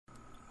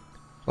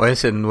Hoy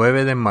es el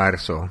 9 de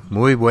marzo.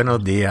 Muy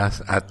buenos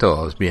días a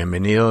todos.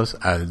 Bienvenidos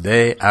al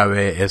DAB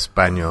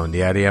Español,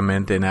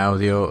 diariamente en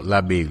audio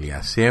la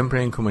Biblia,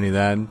 siempre en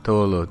comunidad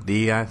todos los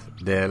días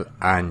del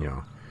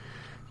año.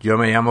 Yo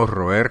me llamo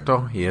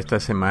Roberto y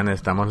esta semana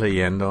estamos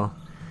leyendo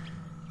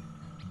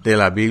de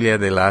la Biblia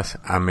de las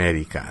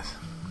Américas.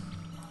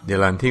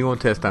 Del Antiguo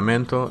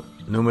Testamento,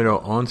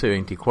 número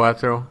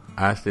 11:24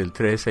 hasta el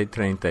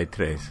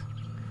 13:33.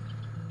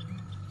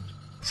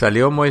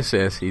 Salió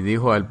Moisés y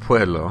dijo al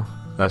pueblo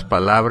las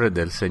palabras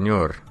del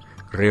Señor.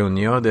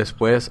 Reunió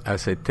después a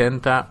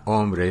 70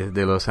 hombres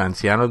de los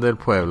ancianos del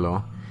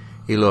pueblo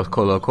y los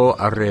colocó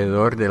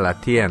alrededor de la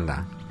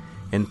tienda.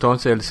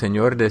 Entonces el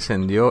Señor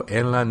descendió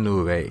en la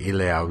nube y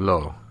le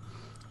habló,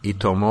 y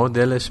tomó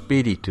del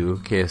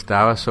espíritu que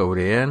estaba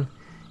sobre él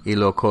y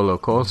lo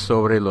colocó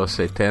sobre los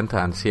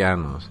 70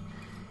 ancianos.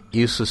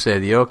 Y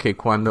sucedió que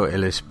cuando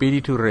el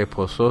espíritu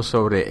reposó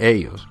sobre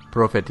ellos,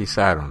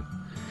 profetizaron,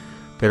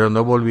 pero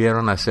no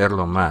volvieron a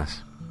hacerlo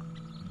más.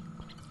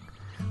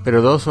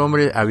 Pero 2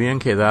 hombres habían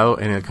quedado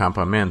en el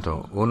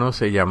campamento. Uno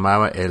se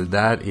llamaba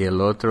Eldad y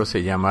el otro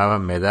se llamaba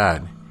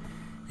Medad.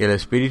 El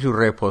espíritu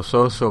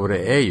reposó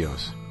sobre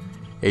ellos.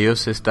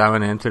 Ellos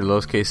estaban entre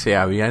los que se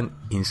habían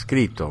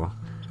inscrito,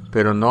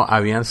 pero no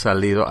habían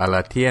salido a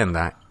la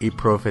tienda, y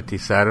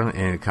profetizaron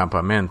en el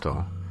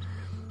campamento.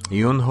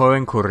 Y un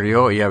joven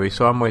corrió y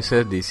avisó a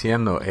Moisés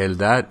diciendo,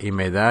 Eldad y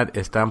Medad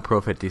están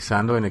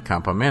profetizando en el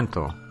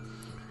campamento.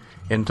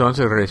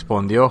 Entonces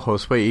respondió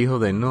Josué hijo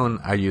de Nun,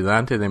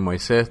 ayudante de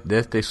Moisés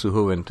desde su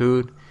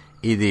juventud,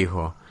 y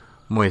dijo,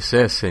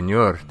 Moisés,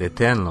 Señor,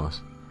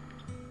 deténlos.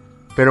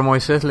 Pero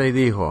Moisés le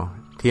dijo,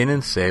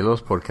 ¿tienen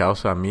celos por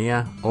causa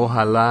mía?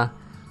 Ojalá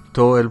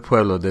todo el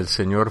pueblo del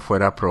Señor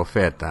fuera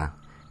profeta,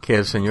 que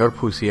el Señor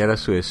pusiera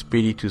su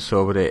espíritu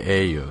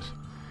sobre ellos.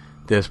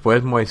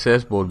 Después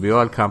Moisés volvió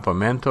al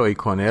campamento y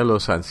con él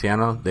los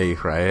ancianos de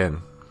Israel.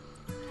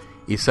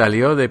 Y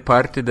salió de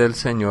parte del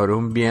Señor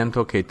un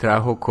viento que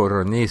trajo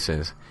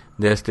codornices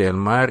desde el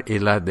mar y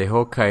las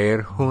dejó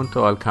caer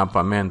junto al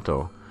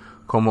campamento,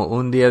 como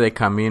un día de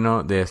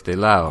camino de este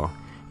lado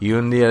y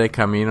un día de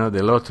camino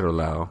del otro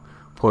lado,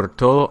 por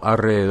todo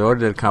alrededor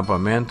del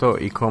campamento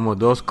y como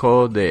 2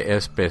 codos de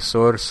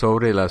espesor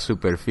sobre la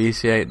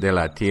superficie de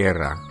la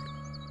tierra.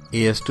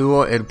 Y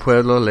estuvo el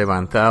pueblo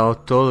levantado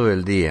todo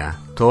el día,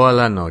 toda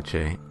la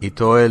noche y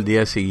todo el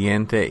día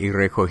siguiente, y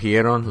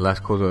recogieron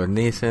las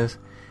codornices.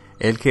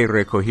 El que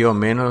recogió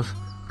menos,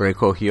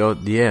 recogió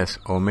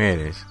 10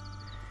 homeres,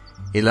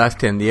 y las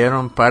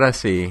tendieron para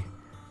sí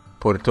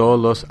por todos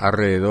los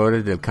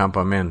alrededores del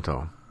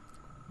campamento.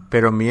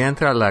 Pero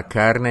mientras la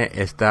carne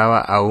estaba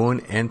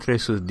aún entre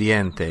sus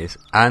dientes,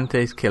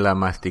 antes que la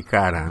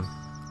masticaran,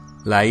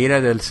 la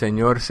ira del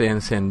Señor se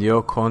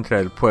encendió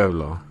contra el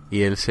pueblo,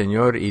 y el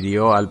Señor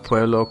hirió al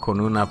pueblo con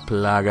una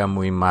plaga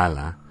muy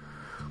mala.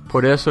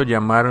 Por eso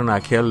llamaron a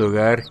aquel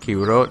lugar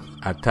Kibrot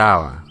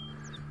Hatava,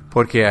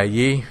 porque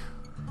allí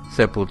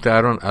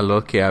sepultaron a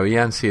los que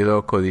habían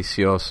sido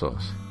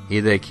codiciosos.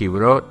 Y de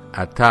Kibrot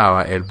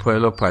Hatava el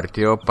pueblo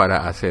partió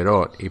para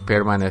Haserot y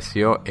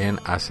permaneció en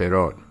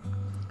Haserot.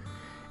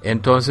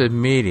 Entonces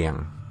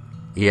Miriam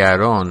y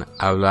Aarón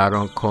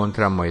hablaron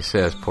contra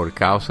Moisés por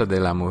causa de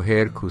la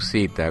mujer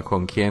cusita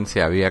con quien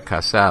se había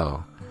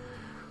casado,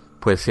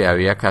 pues se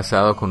había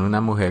casado con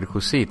una mujer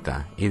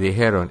cusita, y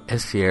dijeron,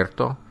 ¿es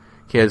cierto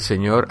que el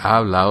Señor ha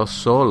hablado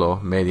solo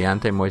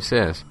mediante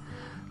Moisés?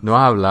 ¿No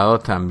ha hablado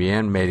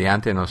también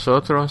mediante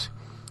nosotros?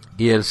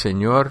 Y el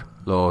Señor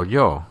lo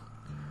oyó.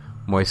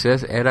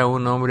 Moisés era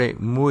un hombre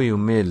muy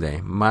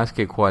humilde, más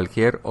que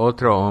cualquier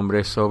otro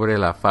hombre sobre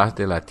la faz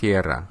de la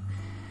tierra.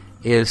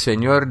 Y el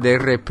Señor de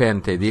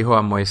repente dijo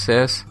a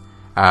Moisés,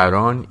 a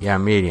Aarón y a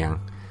Miriam,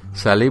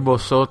 salid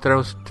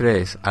vosotros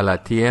 3 a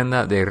la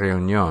tienda de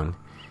reunión.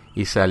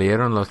 Y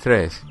salieron los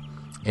 3.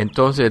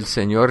 Entonces el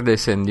Señor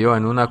descendió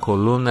en una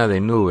columna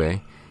de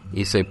nube,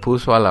 y se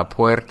puso a la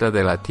puerta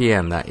de la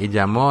tienda, y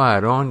llamó a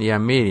Aarón y a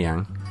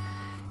Miriam,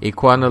 y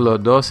cuando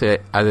los 2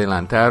 se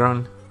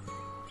adelantaron,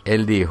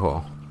 él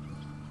dijo,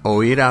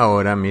 oíd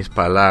ahora mis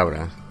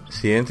palabras.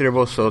 Si entre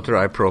vosotros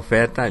hay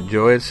profeta,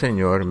 yo el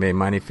Señor me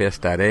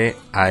manifestaré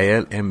a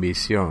él en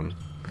visión.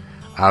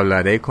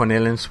 Hablaré con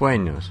él en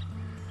sueños.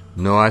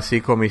 No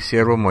así con mi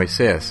siervo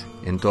Moisés.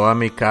 En toda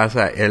mi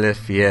casa él es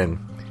fiel.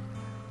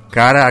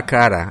 Cara a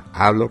cara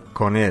hablo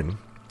con él,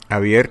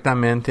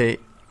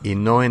 abiertamente y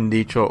no en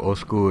dichos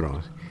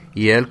oscuros,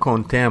 y él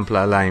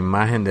contempla la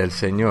imagen del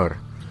Señor.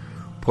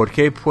 ¿Por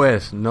qué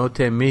pues no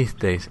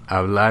temisteis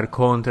hablar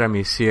contra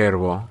mi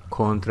siervo,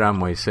 contra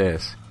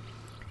Moisés?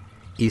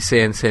 Y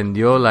se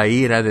encendió la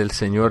ira del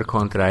Señor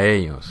contra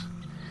ellos,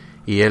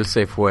 y él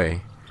se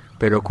fue.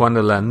 Pero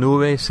cuando la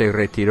nube se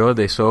retiró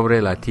de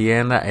sobre la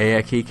tienda, he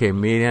aquí que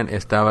Miriam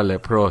estaba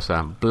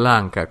leprosa,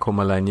 blanca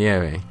como la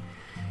nieve.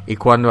 Y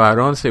cuando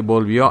Aarón se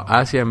volvió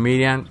hacia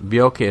Miriam,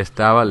 vio que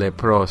estaba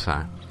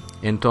leprosa.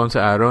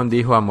 Entonces Aarón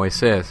dijo a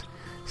Moisés,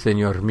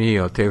 Señor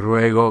mío, te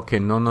ruego que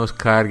no nos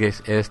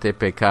cargues este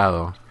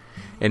pecado,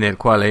 en el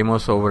cual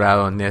hemos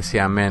obrado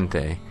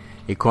neciamente,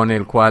 y con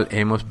el cual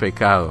hemos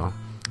pecado.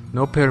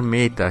 no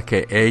permita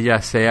que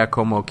ella sea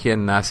como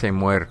quien nace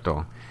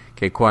muerto,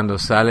 que cuando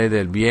sale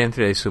del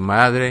vientre de su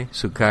madre,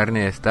 su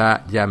carne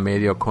está ya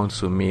medio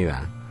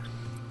consumida.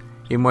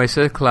 Y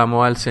Moisés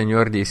clamó al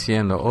Señor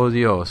diciendo, oh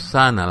Dios,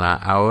 sánala,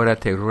 ahora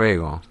te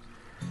ruego.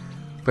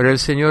 Pero el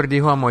Señor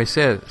dijo a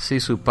Moisés, si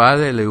su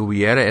padre le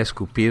hubiera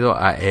escupido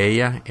a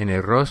ella en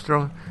el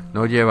rostro,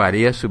 ¿no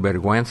llevaría su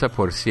vergüenza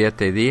por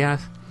 7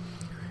 días?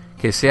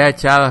 Que sea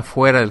echada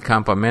fuera del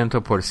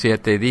campamento por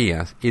 7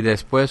 días, y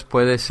después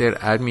puede ser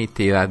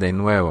admitida de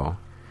nuevo.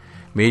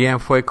 Miriam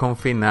fue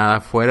confinada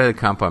fuera del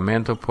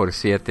campamento por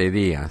 7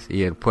 días,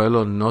 y el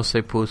pueblo no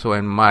se puso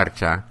en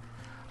marcha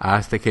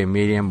hasta que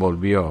Miriam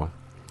volvió.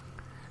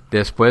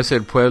 Después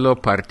el pueblo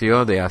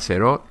partió de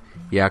Haserot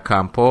y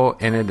acampó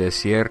en el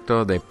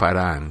desierto de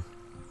Parán.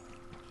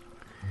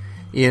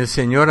 Y el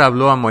Señor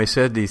habló a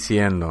Moisés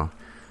diciendo,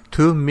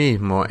 tú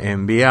mismo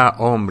envía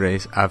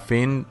hombres a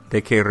fin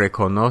de que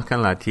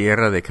reconozcan la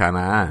tierra de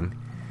Canaán,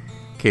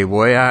 que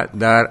voy a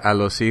dar a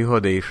los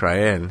hijos de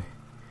Israel.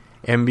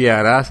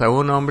 Enviarás a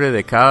un hombre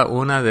de cada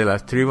una de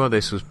las tribus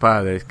de sus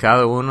padres,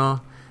 cada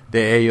uno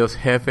de ellos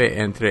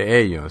jefe entre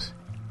ellos.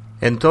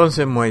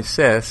 Entonces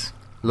Moisés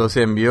los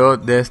envió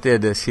desde el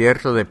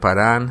desierto de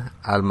Parán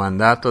al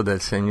mandato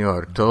del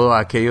Señor. Todos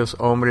aquellos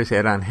hombres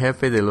eran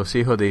jefes de los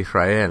hijos de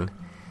Israel.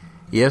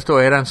 Y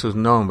estos eran sus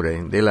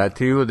nombres: de la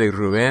tribu de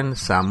Rubén,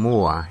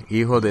 Samúa,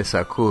 hijo de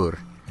Zacur;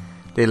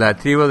 de la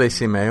tribu de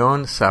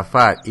Simeón,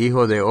 Safat,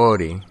 hijo de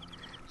Ori;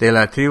 de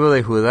la tribu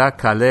de Judá,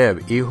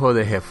 Caleb, hijo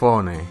de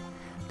Jefone;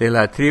 de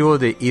la tribu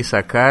de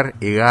Isaacar,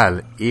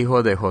 Igal,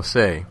 hijo de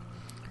José;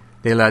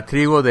 de la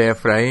tribu de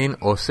Efraín,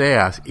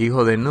 Oseas,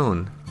 hijo de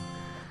Nun;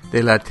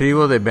 de la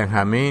tribu de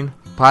Benjamín,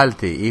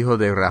 Palti, hijo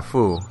de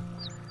Rafú;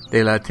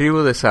 de la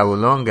tribu de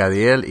Zabulón,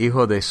 Gadiel,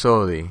 hijo de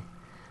Sodi;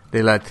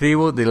 de la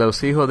tribu de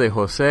los hijos de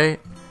José;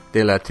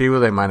 de la tribu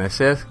de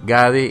Manasés,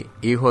 Gadi,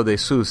 hijo de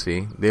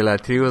Susi; de la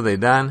tribu de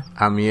Dan,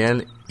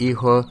 Amiel,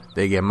 hijo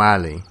de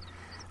Gemali;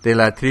 de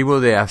la tribu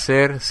de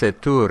Aser,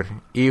 Setur,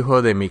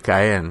 hijo de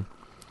Micaén;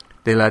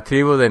 de la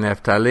tribu de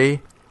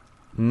Neftalí,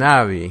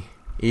 Nabi,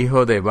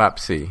 hijo de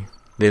Bapsi;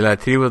 de la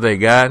tribu de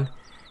Gad,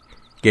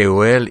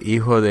 Geuel,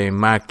 hijo de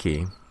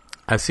Maki.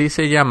 Así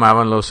se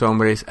llamaban los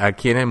hombres a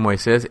quienes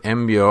Moisés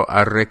envió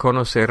a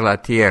reconocer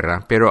la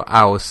tierra, pero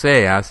a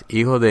Oseas,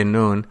 hijo de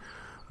Nun,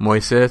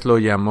 Moisés lo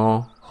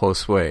llamó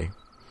Josué.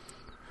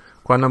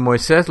 Cuando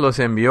Moisés los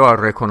envió a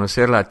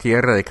reconocer la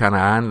tierra de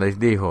Canaán, les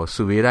dijo,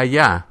 subid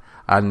allá,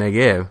 al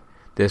Negev,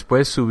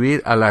 después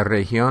subid a la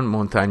región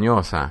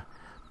montañosa.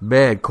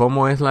 Ved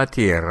cómo es la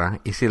tierra,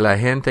 y si la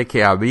gente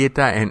que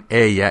habita en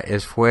ella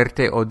es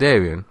fuerte o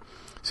débil,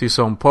 si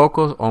son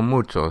pocos o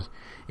muchos,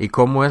 y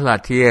cómo es la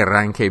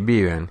tierra en que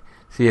viven,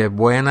 si es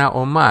buena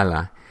o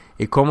mala,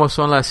 y cómo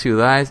son las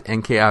ciudades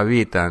en que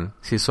habitan,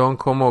 si son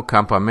como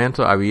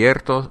campamentos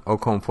abiertos o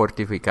con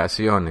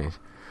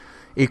fortificaciones,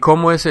 y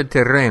cómo es el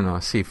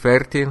terreno, si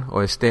fértil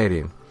o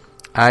estéril,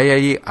 hay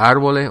allí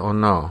árboles o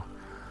no.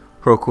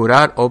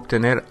 Procurad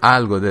obtener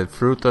algo del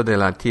fruto de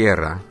la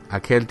tierra.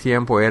 Aquel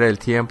tiempo era el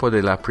tiempo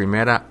de las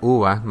primeras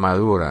uvas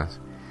maduras.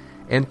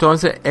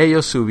 Entonces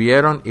ellos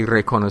subieron y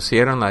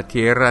reconocieron la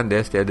tierra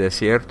desde el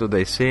desierto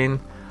de Sin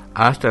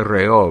hasta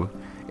Rehob,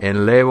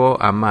 en Lebo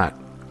Amat,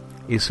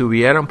 y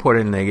subieron por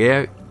el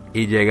Negev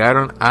y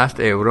llegaron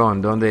hasta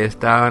Hebrón, donde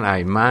estaban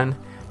Aimán,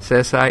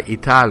 Sesai y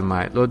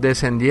Talmai, los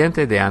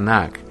descendientes de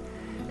Anac.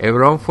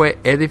 Hebrón fue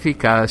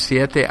edificada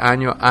 7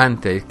 años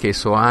antes que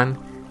Zoán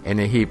en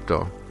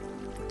Egipto.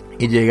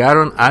 Y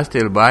llegaron hasta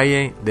el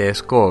valle de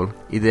Escol,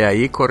 y de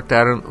ahí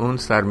cortaron un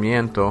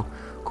sarmiento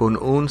con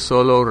un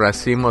solo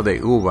racimo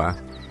de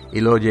uvas, y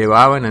lo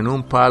llevaban en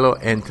un palo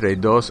entre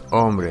 2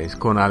 hombres,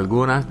 con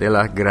algunas de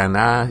las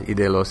granadas y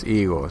de los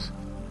higos.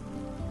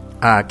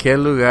 A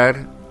aquel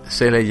lugar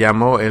se le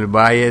llamó el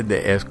valle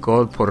de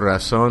Escol por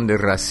razón del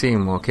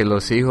racimo que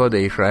los hijos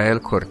de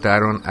Israel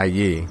cortaron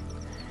allí.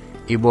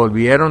 Y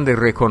volvieron de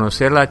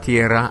reconocer la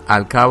tierra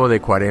al cabo de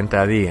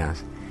 40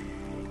 días.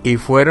 Y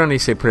fueron y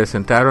se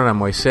presentaron a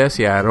Moisés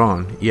y a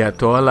Aarón y a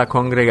toda la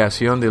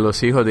congregación de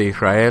los hijos de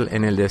Israel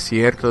en el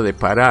desierto de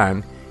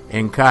Parán,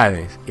 en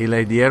Cádiz, y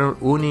les dieron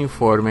un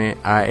informe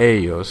a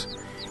ellos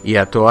y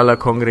a toda la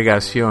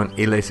congregación,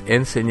 y les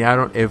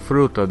enseñaron el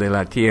fruto de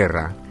la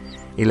tierra.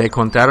 Y le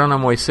contaron a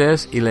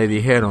Moisés y le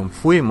dijeron,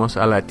 fuimos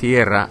a la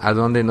tierra a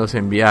donde nos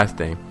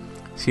enviaste,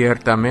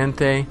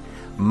 ciertamente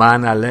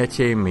mana,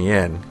 leche y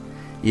miel,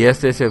 y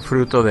este es el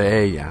fruto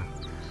de ella.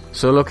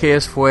 Solo que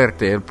es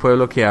fuerte el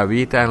pueblo que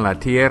habita en la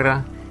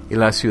tierra, y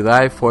las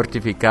ciudades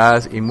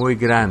fortificadas y muy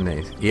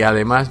grandes, y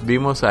además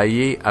vimos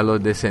allí a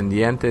los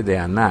descendientes de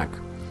Anac.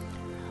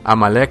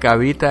 Amalek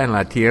habita en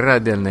la tierra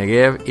del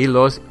Negev, y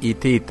los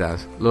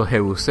hititas, los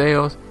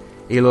jebuseos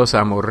y los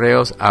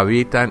amorreos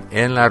habitan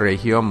en la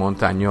región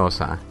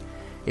montañosa,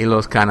 y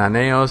los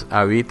cananeos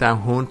habitan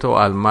junto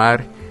al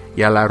mar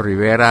y a la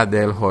ribera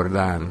del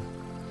Jordán.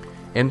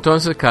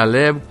 Entonces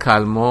Caleb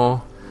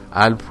calmó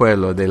al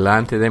pueblo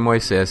delante de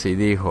Moisés y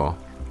dijo,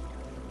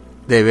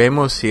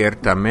 debemos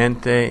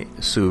ciertamente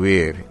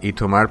subir y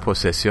tomar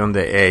posesión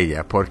de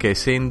ella, porque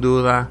sin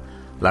duda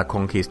la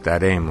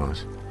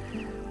conquistaremos.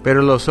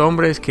 Pero los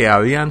hombres que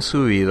habían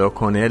subido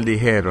con él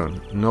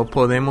dijeron, no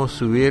podemos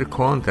subir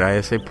contra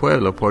ese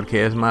pueblo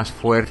porque es más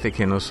fuerte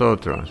que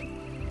nosotros.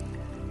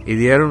 Y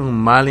dieron un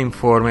mal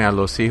informe a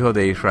los hijos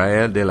de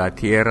Israel de la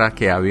tierra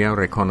que habían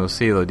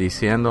reconocido,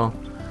 diciendo,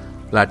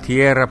 la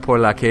tierra por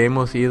la que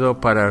hemos ido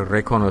para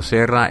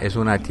reconocerla es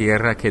una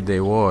tierra que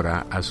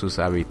devora a sus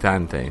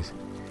habitantes.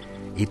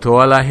 Y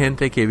toda la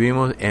gente que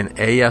vimos en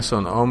ella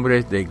son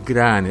hombres de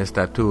gran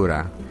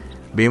estatura.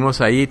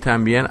 Vimos allí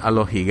también a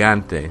los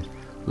gigantes.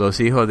 Los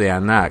hijos de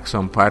Anac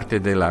son parte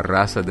de la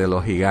raza de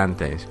los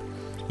gigantes.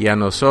 Y a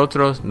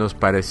nosotros nos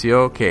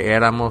pareció que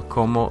éramos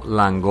como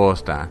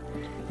langosta,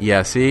 y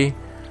así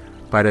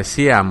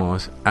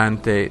parecíamos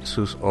ante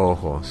sus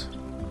ojos.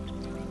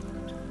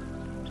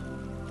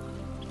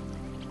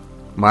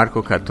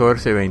 Marcos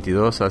 14,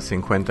 22 al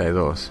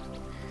 52.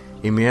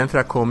 Y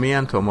mientras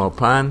comían tomó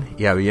pan,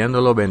 y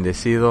habiéndolo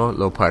bendecido,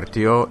 lo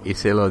partió y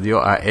se lo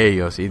dio a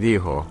ellos, y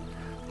dijo,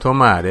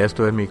 tomad,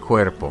 esto es mi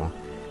cuerpo.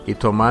 Y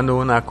tomando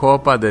una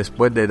copa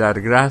después de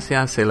dar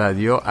gracias, se la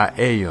dio a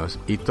ellos,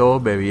 y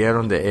todos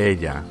bebieron de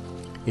ella.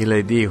 Y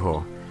le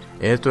dijo,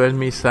 esto es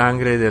mi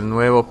sangre del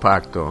nuevo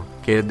pacto,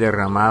 que es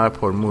derramada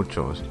por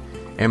muchos.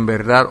 En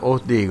verdad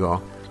os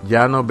digo,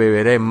 ya no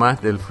beberé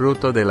más del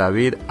fruto de la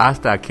vid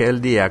hasta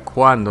aquel día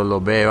cuando lo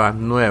beba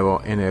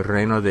nuevo en el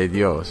reino de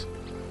Dios.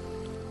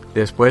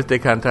 Después de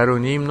cantar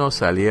un himno,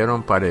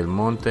 salieron para el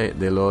monte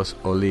de los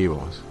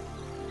olivos.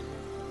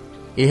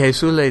 Y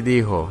Jesús le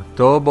dijo,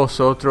 todos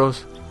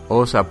vosotros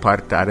os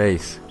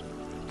apartaréis,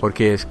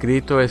 porque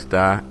escrito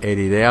está,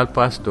 heriré al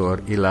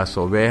pastor y las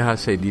ovejas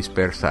se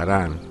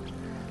dispersarán.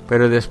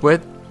 Pero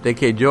después de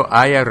que yo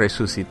haya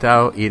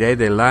resucitado, iré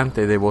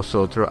delante de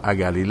vosotros a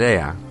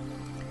Galilea.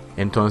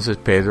 Entonces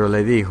Pedro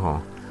le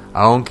dijo,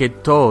 aunque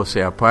todos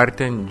se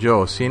aparten,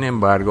 yo, sin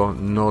embargo,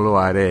 no lo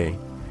haré.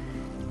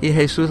 Y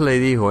Jesús le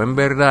dijo, en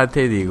verdad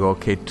te digo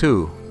que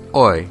tú,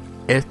 hoy,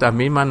 esta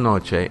misma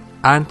noche,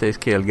 antes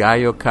que el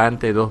gallo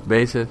cante 2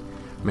 veces,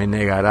 me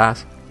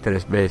negarás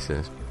 3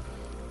 veces.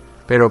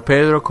 Pero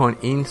Pedro con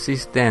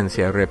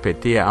insistencia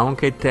repetía,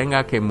 aunque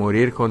tenga que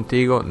morir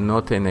contigo,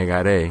 no te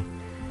negaré.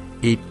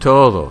 Y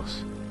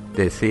todos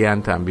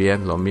decían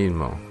también lo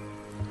mismo.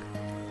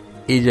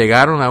 Y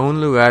llegaron a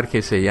un lugar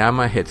que se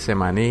llama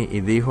Getsemaní,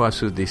 y dijo a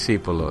sus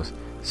discípulos,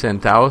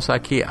 sentaos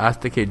aquí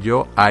hasta que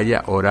yo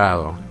haya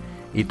orado.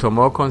 Y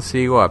tomó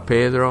consigo a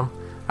Pedro,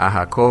 a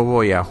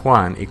Jacobo y a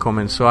Juan, y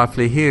comenzó a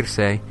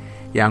afligirse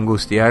y a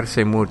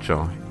angustiarse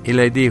mucho. Y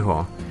le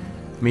dijo,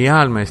 mi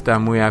alma está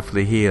muy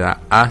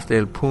afligida hasta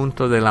el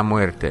punto de la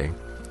muerte.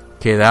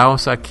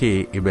 Quedaos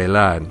aquí y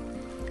velad.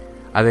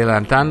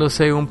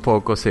 Adelantándose un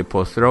poco, se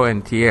postró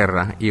en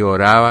tierra y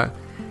oraba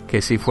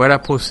que si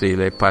fuera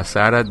posible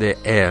pasara de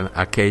él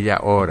aquella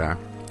hora.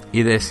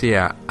 Y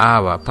decía,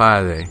 Abba,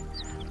 Padre,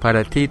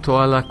 para ti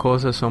todas las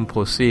cosas son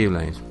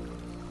posibles.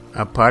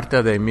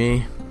 Aparta de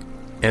mí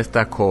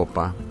esta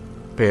copa,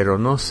 pero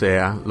no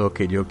sea lo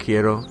que yo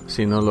quiero,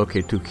 sino lo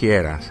que tú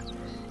quieras.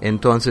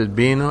 Entonces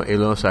vino y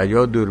los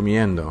halló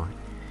durmiendo,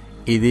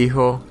 y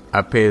dijo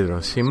a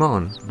Pedro,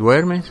 Simón,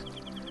 ¿duermes?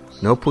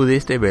 ¿No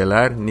pudiste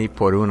velar ni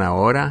por 1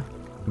 hora?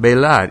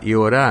 Velad y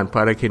orad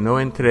para que no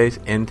entréis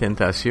en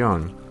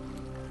tentación.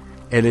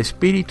 El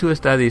espíritu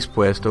está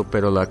dispuesto,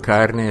 pero la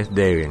carne es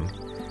débil.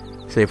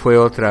 Se fue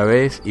otra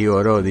vez y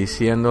oró,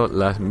 diciendo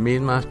las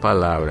mismas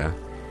palabras.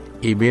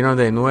 Y vino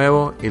de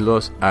nuevo y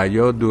los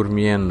halló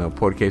durmiendo,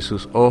 porque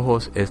sus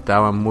ojos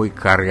estaban muy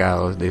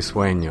cargados de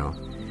sueño,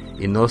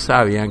 y no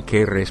sabían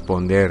qué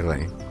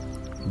responderle.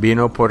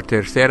 Vino por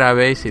 3ª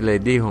vez y le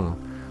dijo,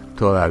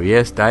 ¿todavía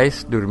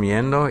estáis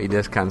durmiendo y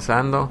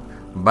descansando?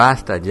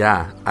 Basta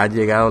ya, ha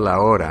llegado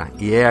la hora,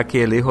 y he aquí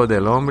el Hijo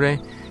del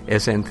Hombre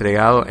es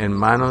entregado en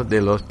manos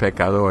de los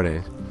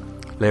pecadores.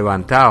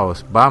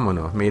 Levantaos,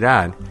 vámonos,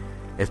 mirad,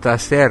 está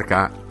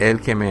cerca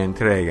el que me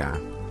entrega.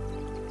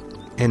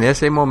 En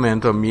ese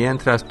momento,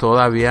 mientras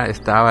todavía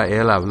estaba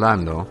él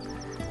hablando,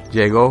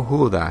 llegó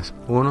Judas,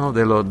 uno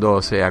de los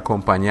 12,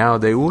 acompañado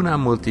de una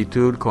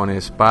multitud con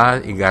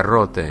espada y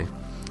garrote,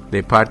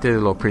 de parte de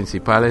los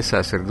principales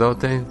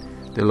sacerdotes,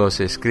 de los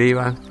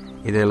escribas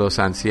y de los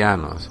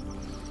ancianos.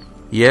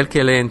 Y el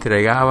que le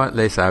entregaba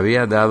les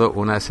había dado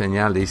una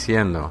señal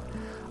diciendo,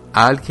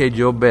 al que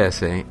yo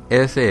bese,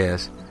 ese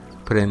es,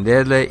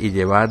 prendedle y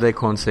llevadle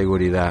con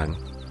seguridad.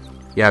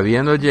 Y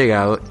habiendo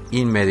llegado,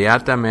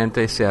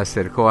 inmediatamente se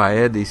acercó a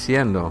él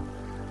diciendo,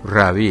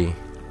 Rabí,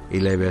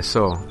 y le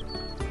besó.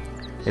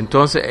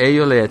 Entonces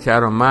ellos le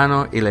echaron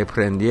mano y le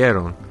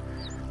prendieron.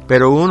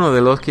 Pero uno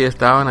de los que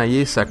estaban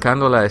allí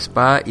sacando la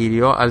espada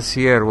hirió al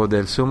siervo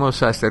del sumo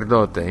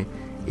sacerdote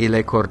y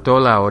le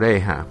cortó la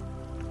oreja.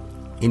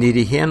 Y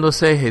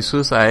dirigiéndose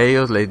Jesús a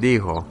ellos les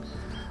dijo,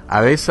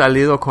 ¿habéis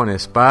salido con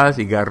espadas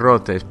y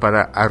garrotes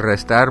para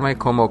arrestarme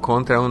como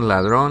contra un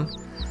ladrón?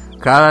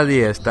 Cada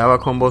día estaba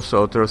con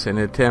vosotros en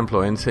el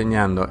templo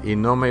enseñando y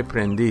no me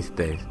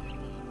prendisteis.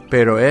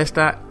 Pero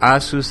esta ha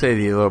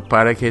sucedido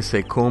para que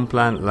se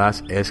cumplan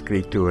las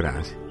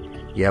Escrituras.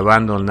 Y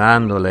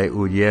abandonándole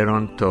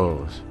huyeron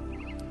todos.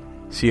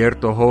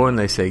 Cierto joven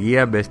le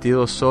seguía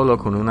vestido solo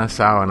con una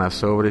sábana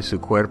sobre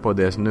su cuerpo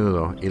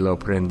desnudo y lo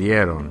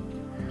prendieron.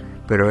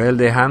 Pero él,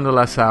 dejando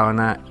la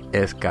sábana,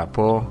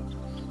 escapó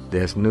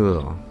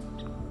desnudo.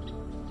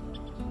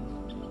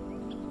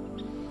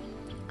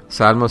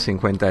 Salmo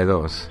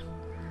 52.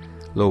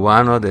 Lo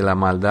vano de la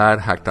maldad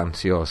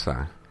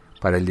jactanciosa.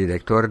 Para el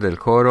director del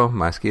coro,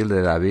 masquil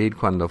de David,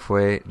 cuando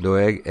fue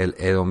Doeg el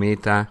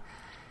edomita,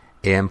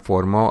 e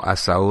informó a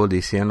Saúl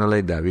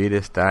diciéndole: David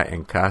está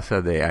en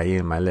casa de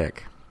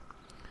Ahimelech.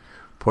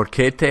 ¿Por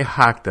qué te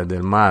jactas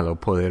del mal, oh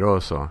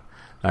poderoso?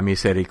 La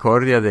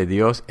misericordia de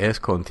Dios es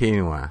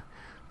continua.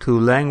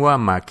 Tu lengua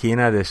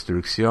maquina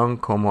destrucción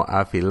como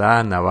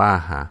afilada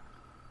navaja,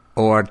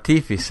 oh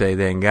artífice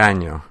de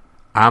engaño.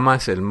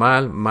 Amas el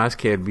mal más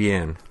que el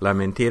bien, la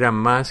mentira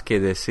más que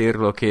decir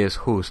lo que es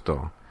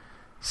justo.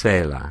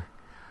 Selah.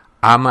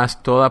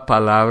 Amas toda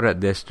palabra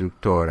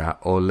destructora,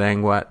 oh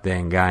lengua de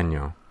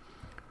engaño.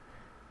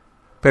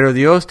 Pero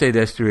Dios te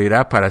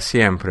destruirá para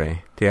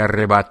siempre, te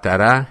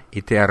arrebatará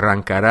y te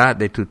arrancará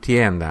de tu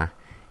tienda,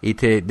 y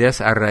te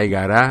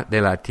desarraigará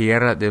de la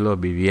tierra de los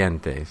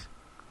vivientes.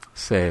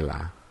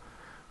 Selah.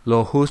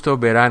 Los justos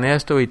verán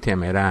esto y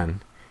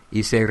temerán,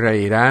 y se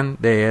reirán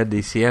de él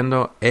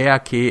diciendo: He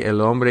aquí el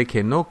hombre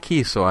que no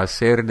quiso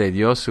hacer de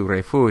Dios su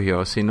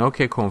refugio, sino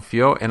que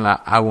confió en la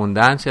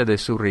abundancia de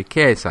su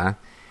riqueza,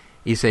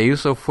 y se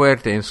hizo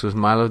fuerte en sus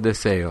malos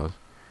deseos.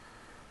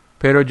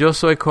 Pero yo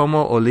soy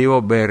como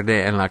olivo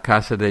verde en la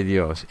casa de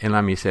Dios, en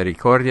la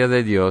misericordia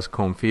de Dios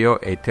confío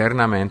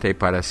eternamente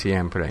para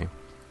siempre.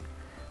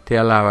 Te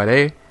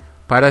alabaré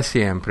para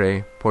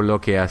siempre por lo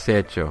que has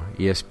hecho,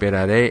 y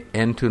esperaré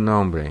en tu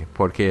nombre,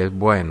 porque es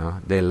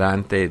bueno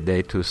delante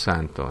de tus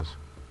santos.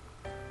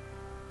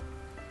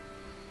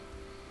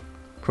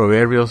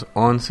 Proverbios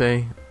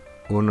 11,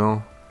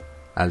 1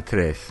 al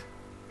 3.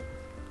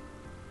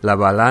 La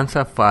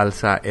balanza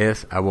falsa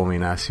es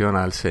abominación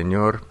al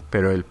Señor,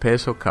 pero el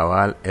peso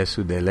cabal es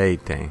su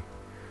deleite.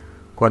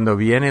 Cuando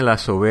viene la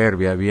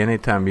soberbia, viene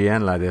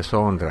también la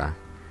deshonra,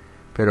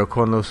 pero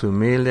con los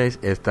humildes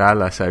está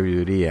la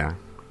sabiduría.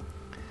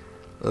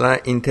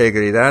 La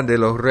integridad de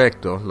los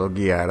rectos los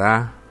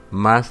guiará,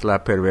 mas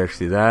la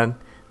perversidad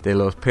de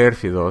los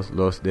pérfidos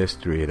los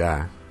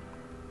destruirá.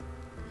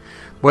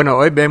 Bueno,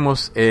 hoy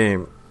vemos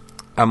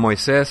a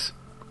Moisés,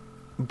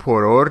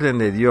 por orden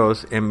de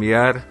Dios,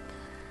 enviar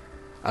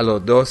a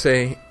los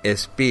 12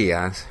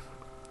 espías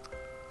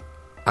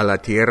a la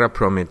tierra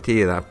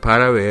prometida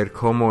para ver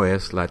cómo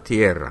es la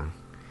tierra.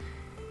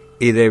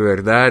 Y de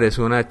verdad es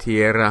una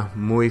tierra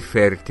muy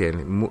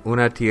fértil,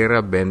 una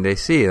tierra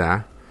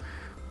bendecida,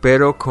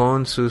 pero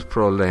con sus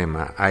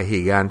problemas. Hay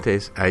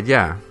gigantes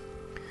allá.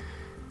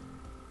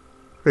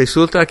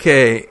 Resulta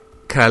que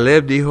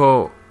Caleb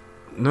dijo: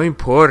 no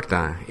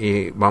importa,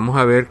 y vamos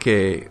a ver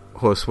que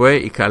Josué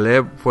y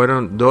Caleb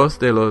fueron 2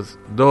 de los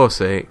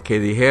 12 que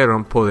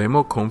dijeron: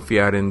 podemos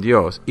confiar en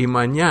Dios. Y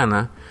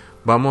mañana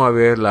vamos a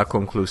ver la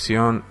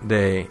conclusión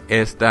de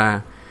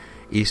esta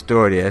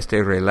historia,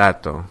 este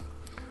relato.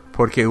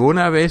 Porque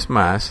una vez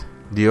más,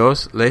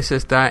 Dios les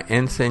está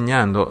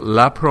enseñando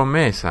la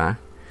promesa,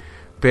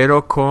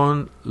 pero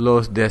con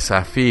los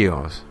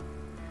desafíos.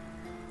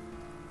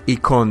 Y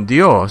con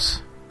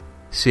Dios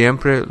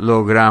siempre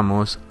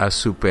logramos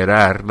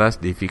superar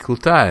las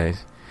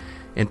dificultades.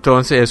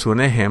 Entonces es un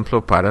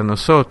ejemplo para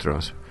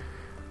nosotros.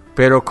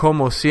 Pero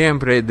como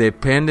siempre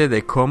depende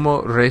de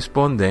cómo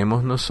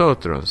respondemos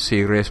nosotros.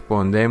 Si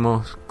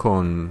respondemos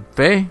con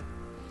fe,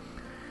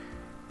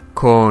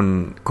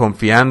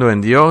 confiando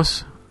en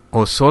Dios,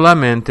 o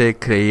solamente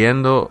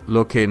creyendo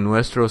lo que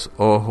nuestros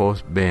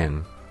ojos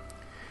ven.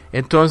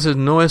 Entonces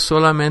no es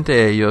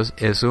solamente ellos,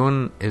 es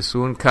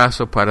un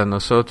caso para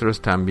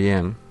nosotros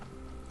también.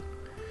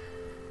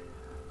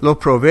 Los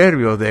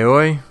proverbios de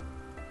hoy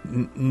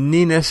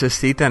ni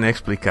necesitan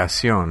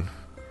explicación,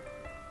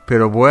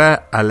 pero voy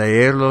a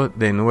leerlo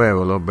de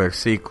nuevo, los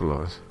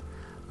versículos.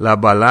 La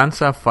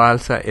balanza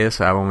falsa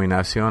es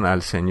abominación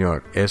al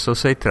Señor. Eso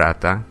se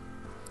trata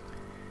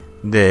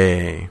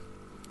de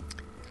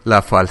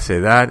la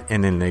falsedad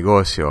en el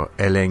negocio,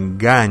 el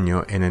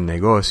engaño en el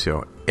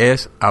negocio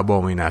es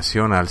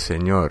abominación al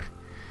Señor.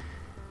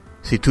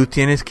 Si tú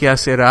tienes que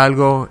hacer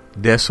algo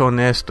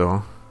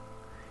deshonesto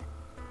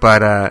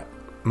para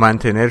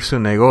mantener su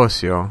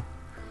negocio,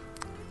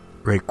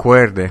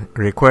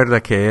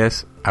 recuerda que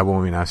es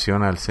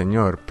abominación al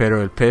Señor,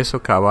 pero el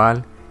peso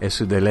cabal es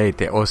su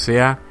deleite, o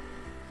sea,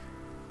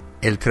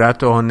 el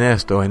trato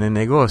honesto en el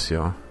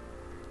negocio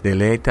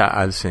deleita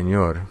al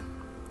Señor.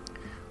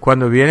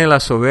 Cuando viene la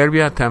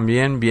soberbia,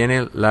 también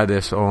viene la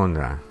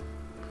deshonra.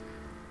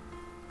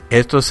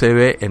 Esto se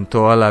ve en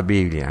toda la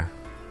Biblia.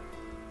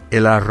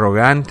 El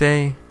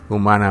arrogante,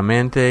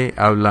 humanamente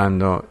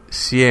hablando,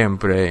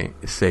 siempre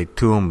se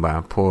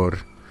tumba por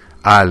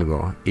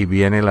algo y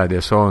viene la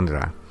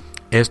deshonra.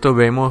 Esto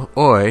vemos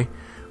hoy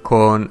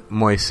con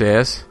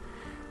Moisés,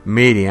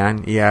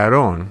 Miriam y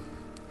Aarón.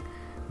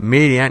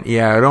 Miriam y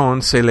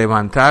Aarón se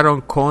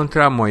levantaron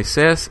contra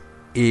Moisés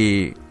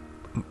y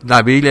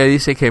la Biblia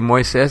dice que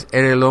Moisés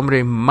era el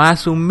hombre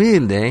más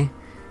humilde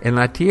en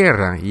la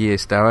tierra y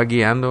estaba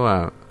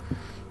guiando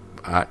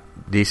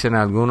dicen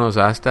algunos,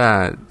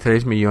 hasta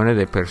 3 millones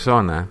de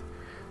personas.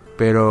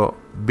 Pero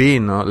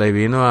le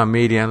vino a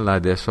Miriam la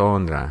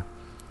deshonra.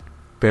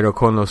 Pero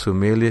con los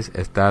humildes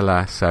está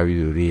la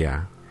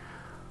sabiduría.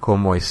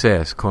 Con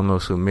Moisés, con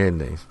los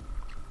humildes.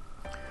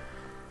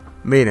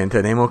 Miren,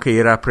 tenemos que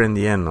ir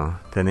aprendiendo,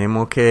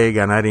 tenemos que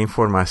ganar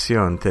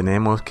información,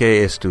 tenemos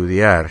que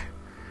estudiar,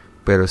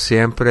 pero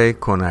siempre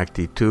con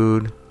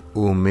actitud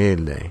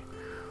humilde.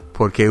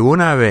 Porque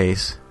una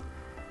vez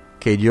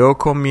que yo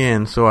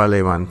comienzo a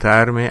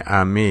levantarme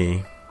a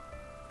mí,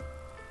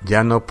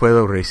 ya no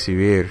puedo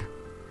recibir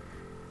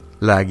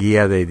la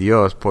guía de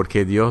Dios,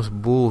 porque Dios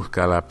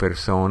busca a la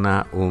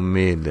persona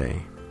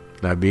humilde.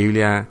 La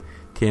Biblia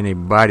tiene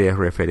varias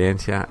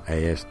referencias a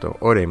esto.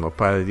 Oremos.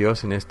 Padre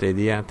Dios, en este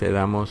día te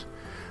damos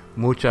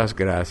muchas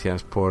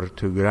gracias por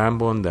tu gran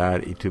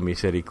bondad y tu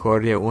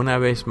misericordia. Una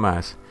vez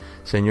más,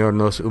 Señor,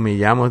 nos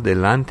humillamos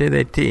delante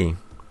de ti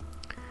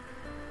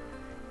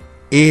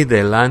y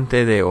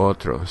delante de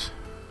otros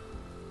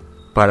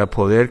para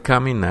poder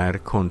caminar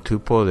con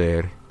tu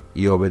poder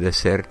y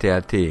obedecerte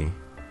a ti.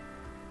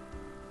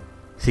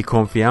 Si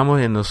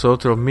confiamos en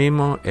nosotros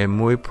mismos, es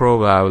muy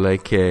probable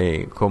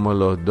que, como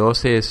los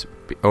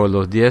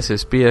 10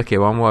 espías que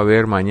vamos a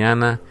ver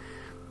mañana,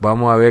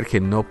 vamos a ver que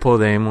no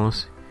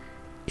podemos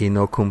y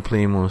no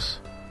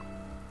cumplimos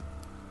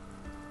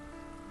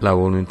la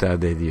voluntad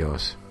de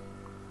Dios.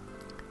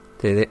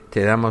 Te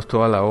damos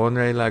toda la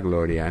honra y la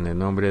gloria en el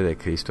nombre de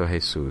Cristo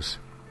Jesús.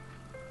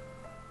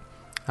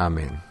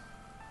 Amén.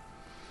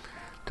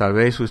 Tal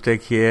vez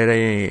usted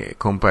quiere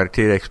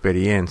compartir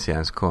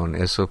experiencias con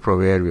esos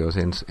proverbios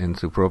en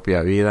su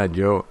propia vida.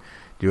 Yo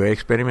he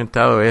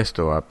experimentado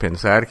esto, a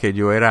pensar que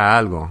yo era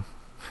algo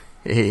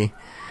y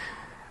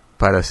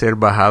para ser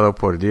bajado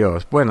por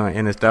Dios. Bueno,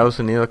 en Estados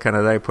Unidos,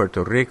 Canadá y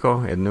Puerto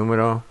Rico, el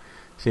número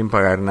sin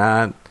pagar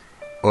nada,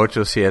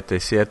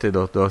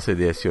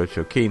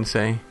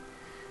 877-212-1815.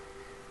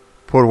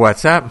 Por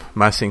WhatsApp,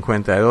 más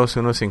 52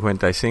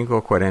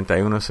 155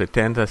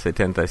 4170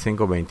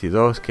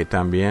 7522, que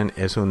también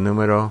es un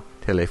número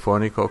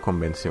telefónico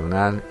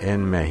convencional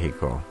en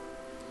México.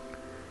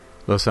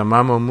 Los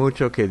amamos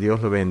mucho, que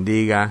Dios los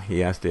bendiga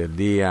y hasta el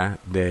día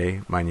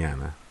de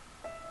mañana.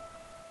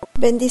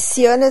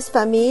 Bendiciones,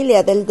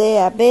 familia del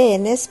DAB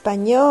en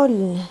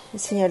español. El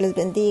Señor les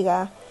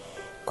bendiga.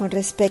 Con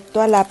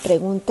respecto a la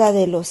pregunta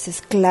de los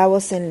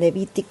esclavos en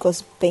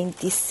Levíticos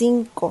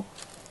 25,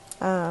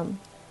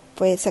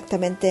 fue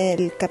exactamente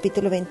el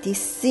capítulo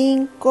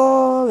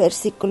 25,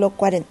 versículo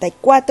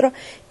 44,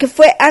 que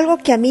fue algo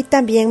que a mí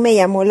también me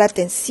llamó la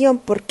atención,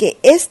 porque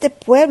este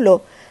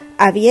pueblo,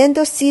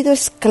 habiendo sido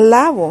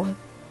esclavo,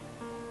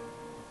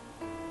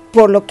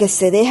 por lo que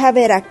se deja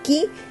ver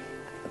aquí,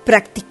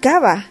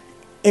 practicaba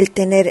el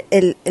tener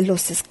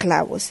los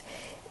esclavos.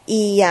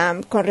 Y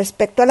con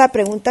respecto a la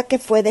pregunta que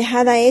fue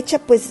dejada hecha,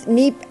 pues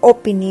mi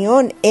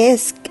opinión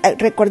es,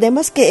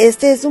 recordemos que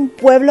este es un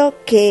pueblo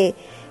que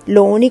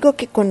lo único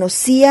que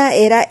conocía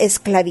era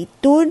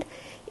esclavitud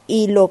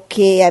y lo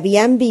que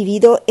habían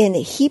vivido en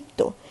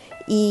Egipto.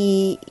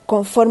 Y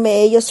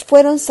conforme ellos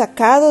fueron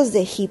sacados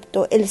de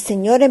Egipto, el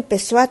Señor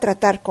empezó a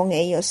tratar con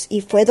ellos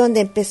y fue donde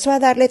empezó a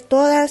darle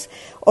todas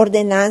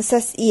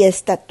ordenanzas y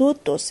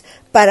estatutos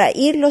para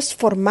irlos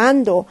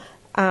formando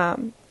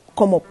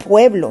como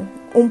pueblo,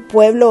 un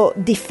pueblo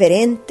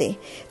diferente.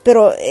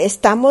 Pero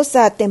estamos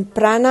a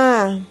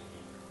temprana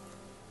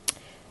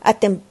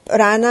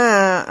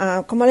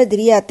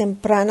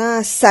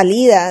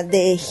salida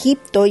de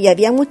Egipto, y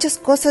había muchas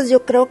cosas,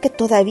 yo creo, que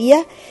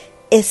todavía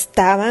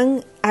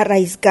estaban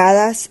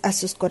arraigadas a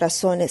sus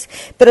corazones.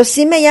 Pero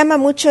sí me llama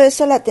mucho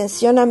eso la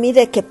atención a mí,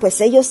 de que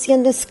pues ellos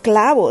siendo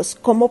esclavos,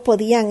 ¿cómo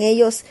podían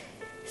ellos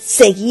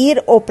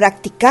seguir o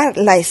practicar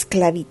la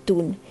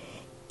esclavitud?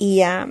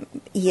 Y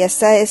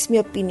esa es mi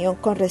opinión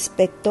con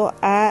respecto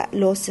a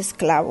los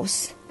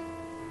esclavos.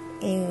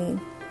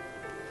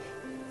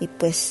 Y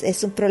pues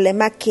es un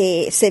problema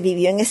que se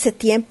vivió en ese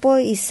tiempo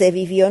y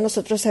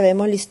nosotros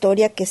sabemos la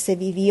historia que se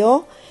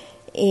vivió.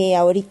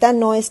 Ahorita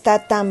no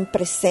está tan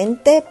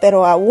presente,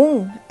 pero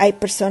aún hay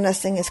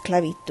personas en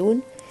esclavitud.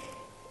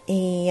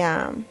 Y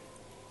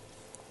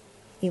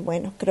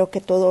bueno, creo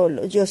que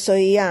yo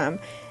soy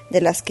de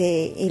las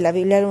que, y la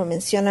Biblia lo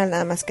menciona,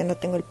 nada más que no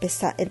tengo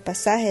el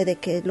pasaje de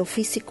que lo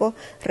físico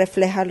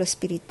refleja lo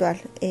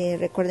espiritual.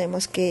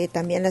 Recordemos que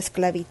también la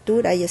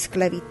esclavitud, hay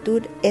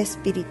esclavitud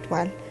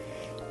espiritual.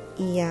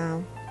 Y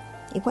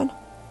bueno,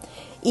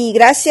 y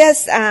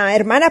gracias,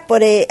 hermana,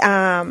 por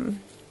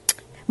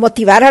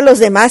motivar a los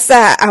demás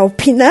a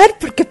opinar,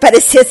 porque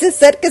pareciese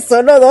ser que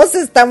solo dos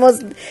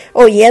estamos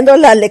oyendo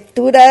la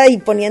lectura y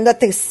poniendo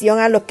atención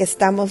a lo que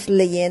estamos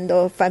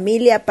leyendo.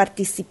 Familia,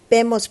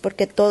 participemos,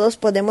 porque todos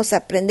podemos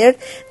aprender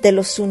de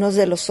los unos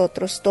de los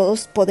otros.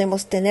 Todos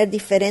podemos tener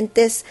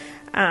diferentes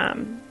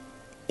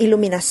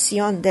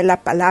iluminación de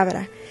la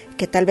palabra,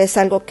 que tal vez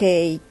algo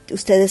que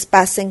ustedes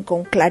pasen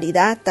con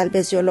claridad, tal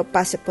vez yo lo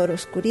pase por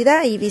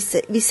oscuridad y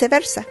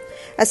viceversa.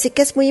 Así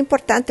que es muy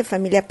importante,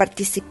 familia,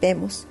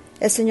 participemos.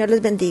 El Señor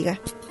les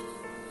bendiga.